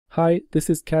Hi, this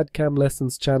is CAD/CAM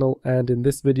Lessons channel, and in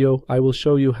this video I will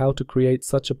show you how to create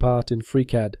such a part in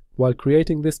FreeCAD. While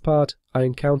creating this part, I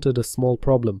encountered a small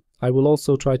problem. I will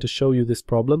also try to show you this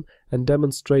problem and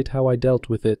demonstrate how I dealt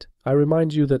with it. I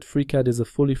remind you that FreeCAD is a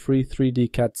fully free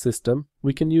 3D CAD system.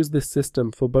 We can use this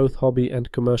system for both hobby and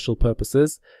commercial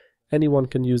purposes. Anyone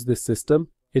can use this system.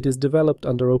 It is developed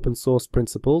under open source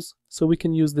principles, so we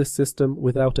can use this system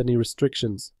without any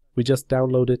restrictions. We just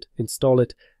download it, install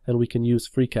it, and we can use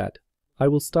FreeCAD. I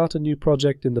will start a new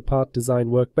project in the Part Design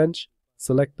workbench.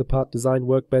 Select the Part Design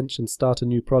workbench and start a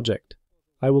new project.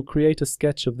 I will create a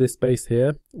sketch of this base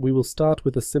here. We will start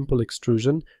with a simple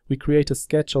extrusion. We create a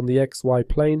sketch on the XY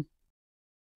plane.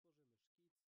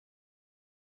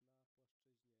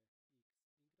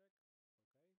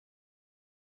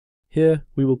 Here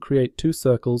we will create two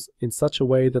circles in such a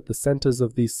way that the centers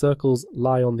of these circles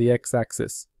lie on the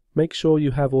x-axis. Make sure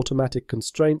you have automatic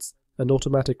constraints and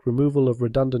automatic removal of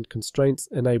redundant constraints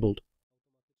enabled.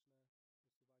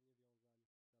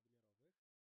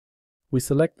 We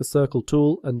select the circle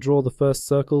tool and draw the first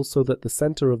circle so that the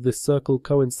center of this circle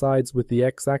coincides with the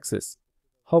x-axis.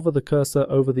 Hover the cursor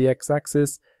over the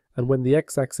x-axis, and when the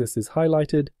x-axis is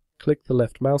highlighted, click the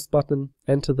left mouse button,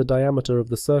 enter the diameter of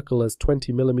the circle as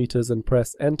 20 mm and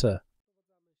press enter.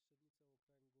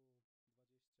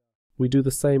 We do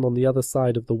the same on the other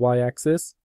side of the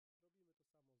y-axis.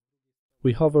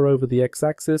 We hover over the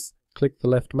x-axis, click the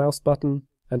left mouse button,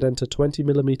 and enter 20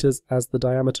 mm as the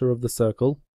diameter of the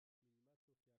circle.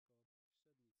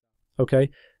 Okay,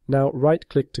 now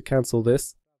right-click to cancel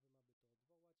this.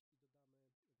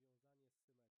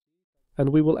 And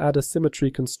we will add a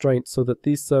symmetry constraint so that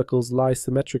these circles lie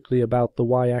symmetrically about the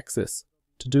y-axis.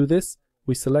 To do this,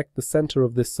 we select the center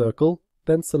of this circle,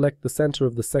 then select the center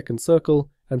of the second circle,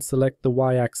 and select the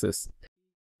y-axis.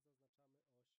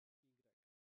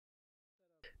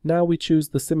 Now we choose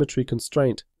the symmetry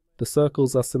constraint. The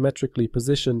circles are symmetrically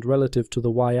positioned relative to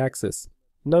the y-axis.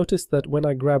 Notice that when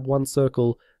I grab one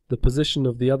circle, the position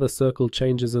of the other circle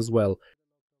changes as well.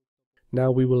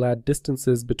 Now we will add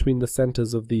distances between the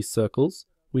centers of these circles.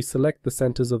 We select the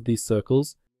centers of these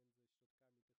circles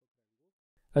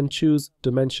and choose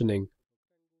dimensioning,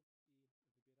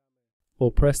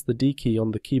 or press the D key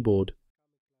on the keyboard.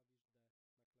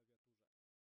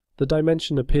 The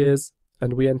dimension appears,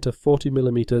 and we enter 40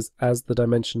 mm as the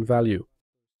dimension value.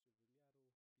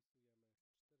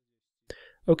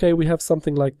 Okay, we have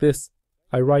something like this.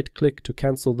 I right-click to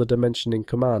cancel the dimensioning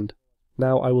command.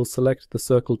 Now I will select the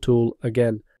circle tool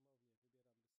again.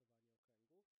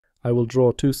 I will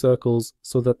draw two circles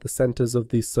so that the centers of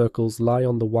these circles lie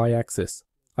on the y-axis.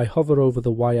 I hover over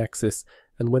the y-axis,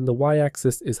 and when the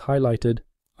y-axis is highlighted,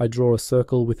 I draw a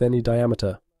circle with any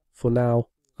diameter. For now,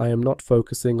 I am not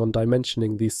focusing on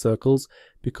dimensioning these circles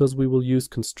because we will use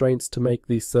constraints to make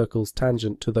these circles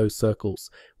tangent to those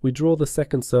circles. We draw the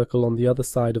second circle on the other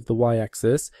side of the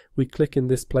y-axis. We click in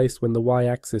this place when the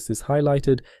y-axis is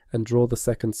highlighted and draw the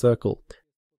second circle.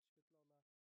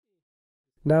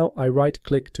 Now I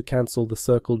right-click to cancel the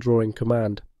circle drawing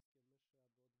command.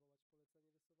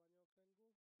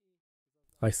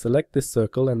 I select this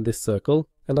circle,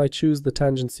 and I choose the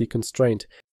tangency constraint.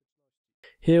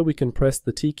 Here we can press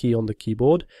the T key on the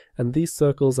keyboard, and these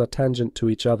circles are tangent to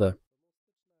each other.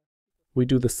 We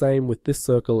do the same with this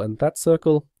circle and that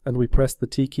circle, and we press the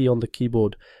T key on the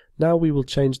keyboard. Now we will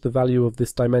change the value of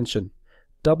this dimension.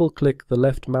 Double-click the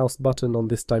left mouse button on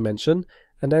this dimension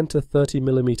and enter 30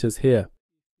 mm here.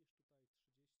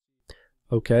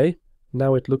 Okay,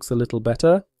 now it looks a little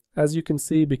better. As you can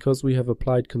see, because we have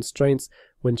applied constraints,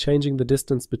 when changing the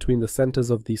distance between the centers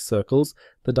of these circles,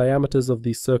 the diameters of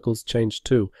these circles change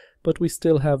too, but we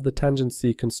still have the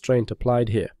tangency constraint applied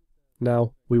here.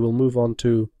 Now we will move on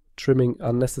to trimming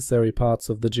unnecessary parts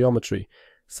of the geometry.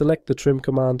 Select the trim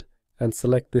command and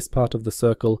select this part of the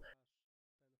circle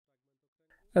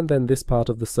and then this part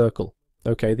of the circle.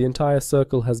 Okay, the entire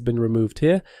circle has been removed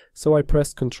here, so I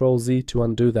press Ctrl Z to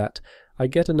undo that. I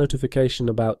get a notification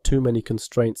about too many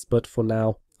constraints, but for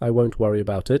now I won't worry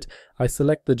about it. I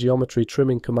select the geometry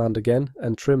trimming command again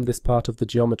and trim this part of the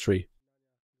geometry.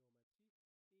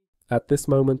 At this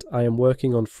moment I am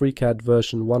working on FreeCAD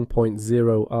version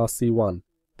 1.0 RC1.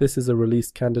 This is a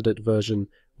release candidate version,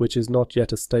 which is not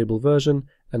yet a stable version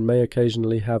and may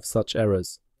occasionally have such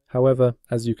errors. However,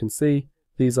 as you can see,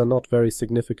 these are not very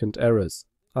significant errors.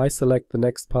 I select the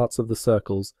next parts of the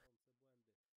circles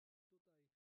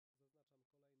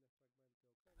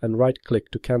and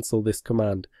right-click to cancel this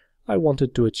command. I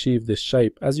wanted to achieve this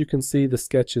shape. As you can see, the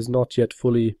sketch is not yet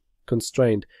fully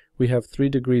constrained. We have 3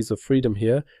 degrees of freedom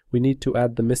here. We need to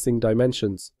add the missing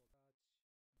dimensions.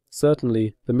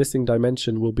 Certainly, the missing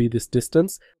dimension will be this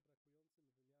distance.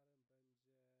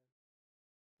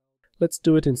 let's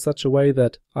do it in such a way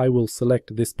that I will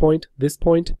select this point,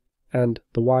 and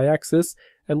the y-axis,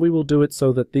 and we will do it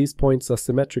so that these points are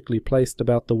symmetrically placed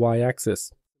about the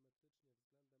y-axis.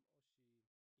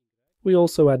 We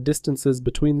also add distances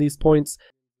between these points,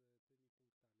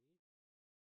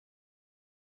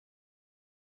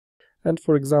 and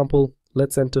for example,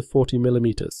 let's enter 40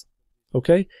 millimeters.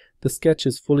 Okay, the sketch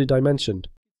is fully dimensioned.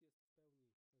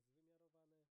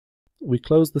 We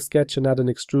close the sketch and add an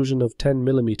extrusion of 10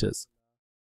 millimeters.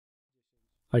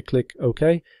 I click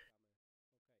OK.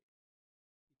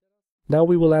 Now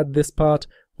we will add this part.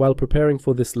 While preparing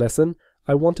for this lesson,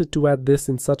 I wanted to add this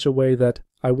in such a way that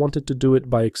I wanted to do it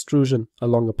by extrusion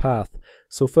along a path.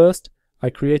 So first, I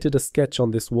created a sketch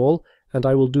on this wall, and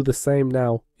I will do the same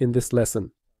now in this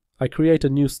lesson. I create a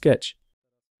new sketch.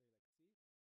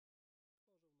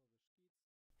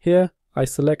 Here, I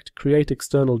select Create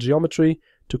External Geometry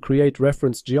to create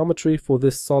reference geometry for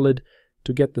this solid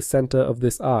to get the center of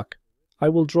this arc. I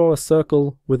will draw a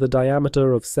circle with a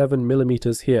diameter of 7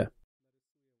 millimeters here.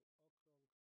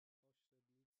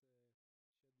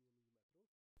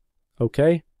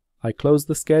 Okay, I close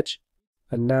the sketch,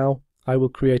 and now I will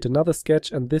create another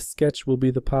sketch, and this sketch will be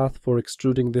the path for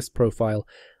extruding this profile.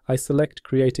 I select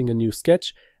Creating a New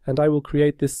Sketch, and I will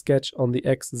create this sketch on the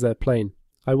XZ plane.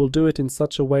 I will do it in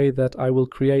such a way that I will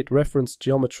create reference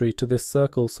geometry to this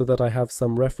circle so that I have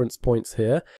some reference points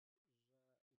here.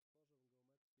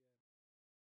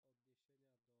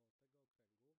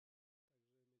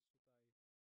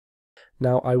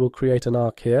 Now I will create an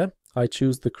arc here. I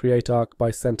choose the Create Arc by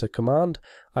Center command.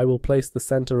 I will place the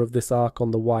center of this arc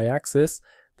on the y-axis.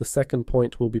 The second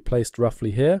point will be placed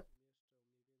roughly here,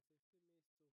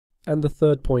 and the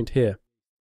third point here.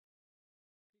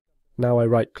 Now I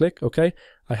right-click, okay,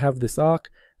 I have this arc,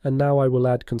 and now I will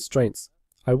add constraints.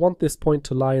 I want this point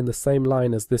to lie in the same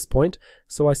line as this point,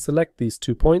 so I select these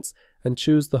 2 points and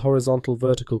choose the horizontal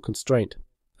vertical constraint.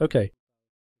 Okay.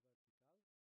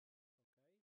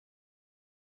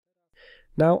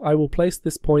 Now I will place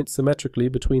this point symmetrically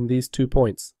between these 2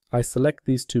 points. I select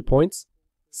these 2 points,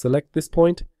 select this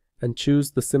point, and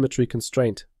choose the symmetry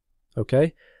constraint.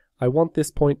 Okay. I want this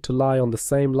point to lie on the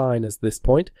same line as this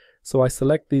point, so I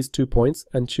select these 2 points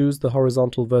and choose the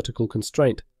horizontal vertical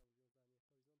constraint.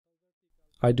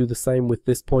 I do the same with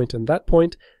this point,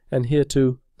 and here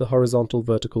too the horizontal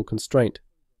vertical constraint.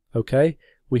 Okay,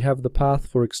 we have the path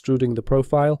for extruding the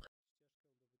profile.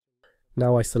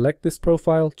 Now I select this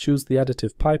profile, choose the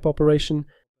additive pipe operation,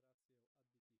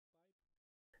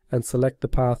 and select the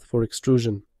path for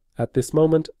extrusion. At this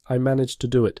moment, I managed to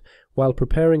do it. While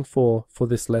preparing for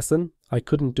this lesson, I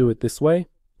couldn't do it this way,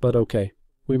 but okay,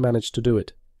 we managed to do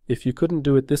it. If you couldn't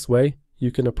do it this way,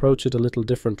 you can approach it a little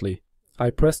differently. I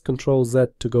pressed Ctrl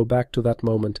Z to go back to that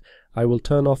moment. I will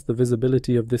turn off the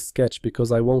visibility of this sketch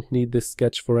because I won't need this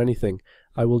sketch for anything.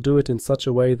 I will do it in such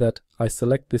a way that I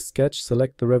select this sketch,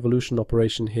 select the revolution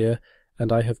operation here,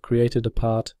 and I have created a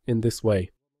part in this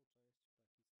way.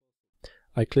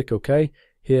 I click OK.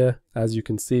 Here, as you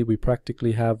can see, we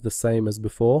practically have the same as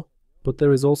before, but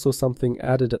there is also something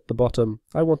added at the bottom.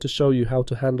 I want to show you how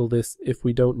to handle this if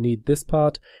we don't need this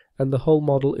part, and the whole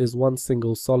model is one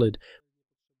single solid.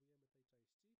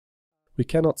 We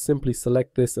cannot simply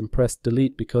select this and press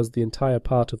delete because the entire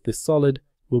part of this solid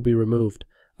will be removed.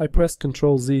 I press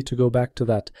Ctrl Z to go back to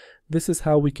that. This is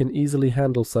how we can easily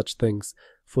handle such things.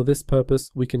 For this purpose,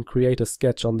 we can create a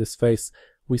sketch on this face.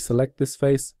 We select this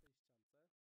face,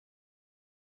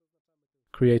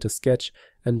 create a sketch,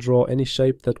 and draw any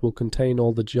shape that will contain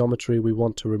all the geometry we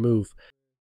want to remove.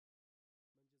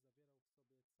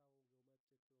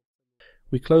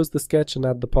 We close the sketch and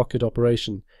add the pocket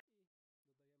operation.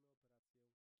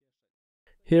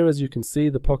 Here, as you can see,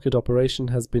 the pocket operation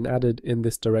has been added in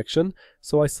this direction,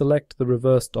 so I select the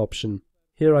reversed option.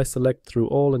 Here I select through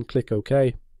all and click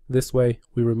OK. This way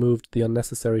we removed the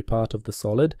unnecessary part of the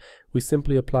solid. We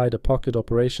simply applied a pocket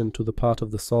operation to the part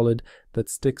of the solid that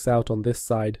sticks out on this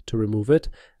side to remove it,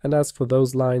 and as for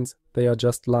those lines, they are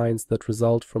just lines that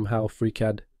result from how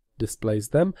FreeCAD displays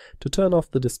them. To turn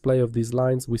off the display of these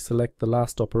lines, we select the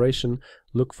last operation,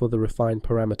 look for the refine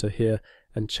parameter here,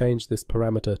 and change this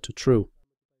parameter to true.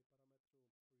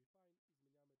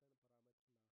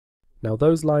 Now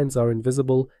those lines are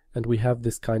invisible, and we have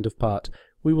this kind of part.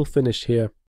 We will finish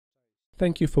here.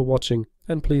 Thank you for watching,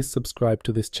 and please subscribe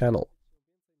to this channel.